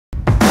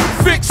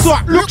Fix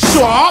up, look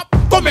sharp.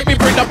 Don't make me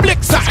bring the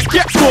blicks out and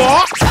get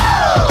caught.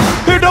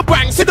 Hear the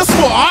bang, see the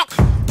spark.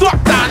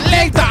 Duck down,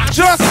 lay down,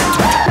 just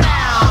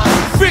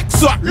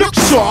fix up, look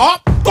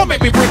sharp. Don't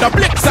make me bring the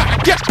blicks out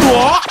and get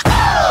caught.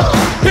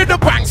 Hear the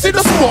bang, see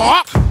the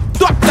spark.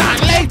 Duck down,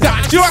 lay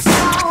down, just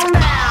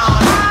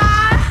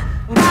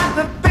got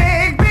the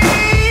big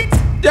beat.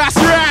 That's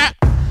right.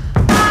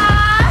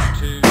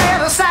 Hear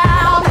the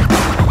sound.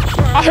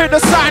 I hear the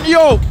sound,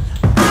 yo.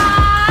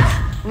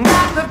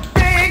 Got the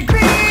big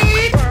beat.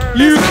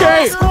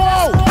 UK.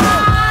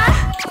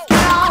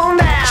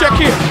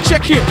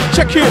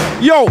 Check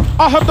it. Yo,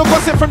 I heard the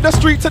gossip from the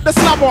street to the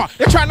slammer.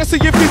 They're trying to see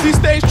if Izzy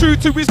stays true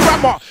to his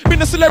grammar.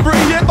 Being a celebrity,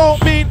 it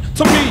don't mean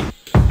to me.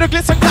 The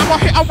glitz and glamour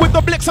hit her with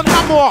the blitz and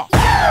hammer.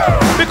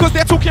 Because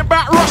they're talking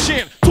about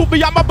rushing. Talk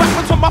behind my back,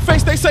 but to my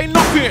face they say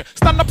nothing.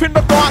 Stand up in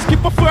the dance,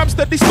 keep a firm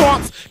steady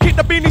stance. Keep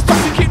the beanies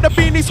tossing, keep the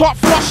beanies hot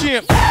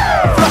flushing.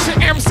 Flushing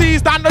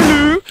MCs down the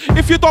loo.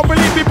 If you don't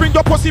believe me, bring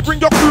your pussy, bring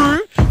your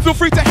crew. Feel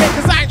free to hate,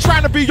 cause I ain't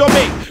trying to be your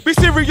mate. Be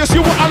serious,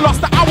 you wouldn't have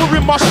lost the hour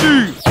in my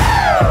shoe.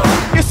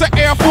 It's an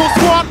Air Force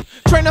One.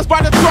 Trainers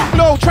by the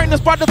truckload, trainers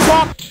by the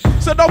ton.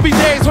 So there'll be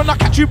days when I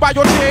catch you by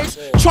your days.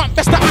 Trump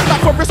best to act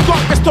up for risk, got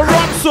best to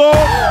run. So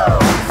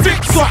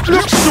fix up,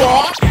 look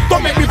sharp.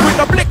 Don't make me bring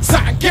the blicks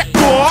out and get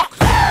caught.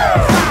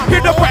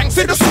 Hear the bang,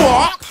 see the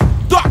spark.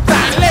 Duck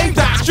down, lay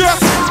down,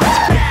 just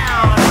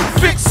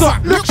fix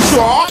up, look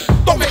sharp.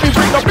 Don't make me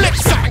bring the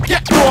blicks out and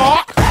get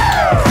caught.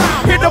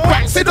 Hear the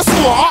bang, see the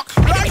spark.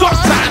 Duck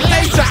down,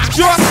 lay down,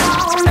 just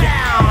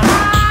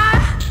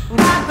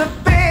got the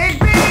big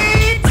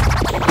beat.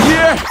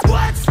 yeah.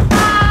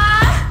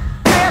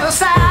 Hear the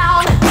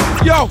sound.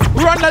 Yo,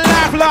 run the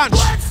live lunch.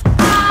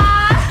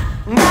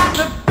 Got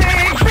the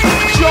big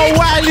beat. Joe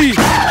Wiley.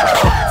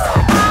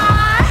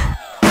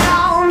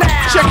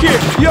 Check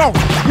it, yo,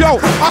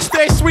 I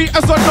stay sweet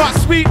as a nut,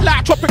 sweet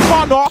like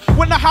Tropicana.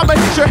 When I hammer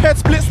hit your head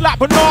splits like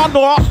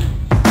banana.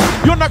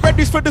 You're not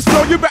ready for this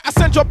flow, you better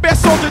send your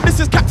best soldier. This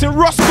is Captain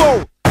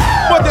Roscoe.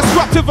 More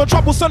disruptive and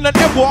troublesome than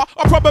ever.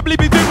 I'll probably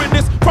be doing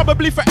this,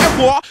 probably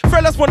forever.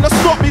 Fellas wanna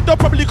stop me, they'll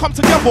probably come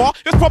together.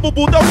 It's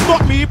probable they'll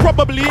stop me,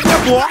 probably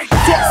never.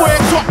 Top boy,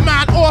 top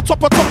man, or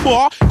top of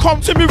topper. Come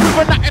to me with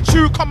an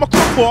attitude, come a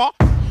copper.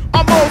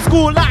 I'm old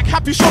school like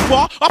Happy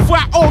Shopper. I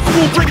fight old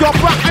school, bring your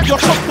back and your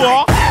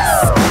chopper.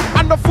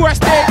 And the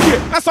first aid kit,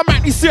 and some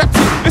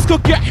antiseptic. This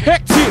could get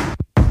hectic.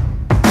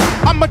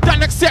 I'm a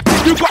done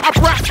accepted. You got a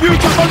bright future,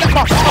 don't let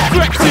me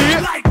affect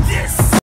it.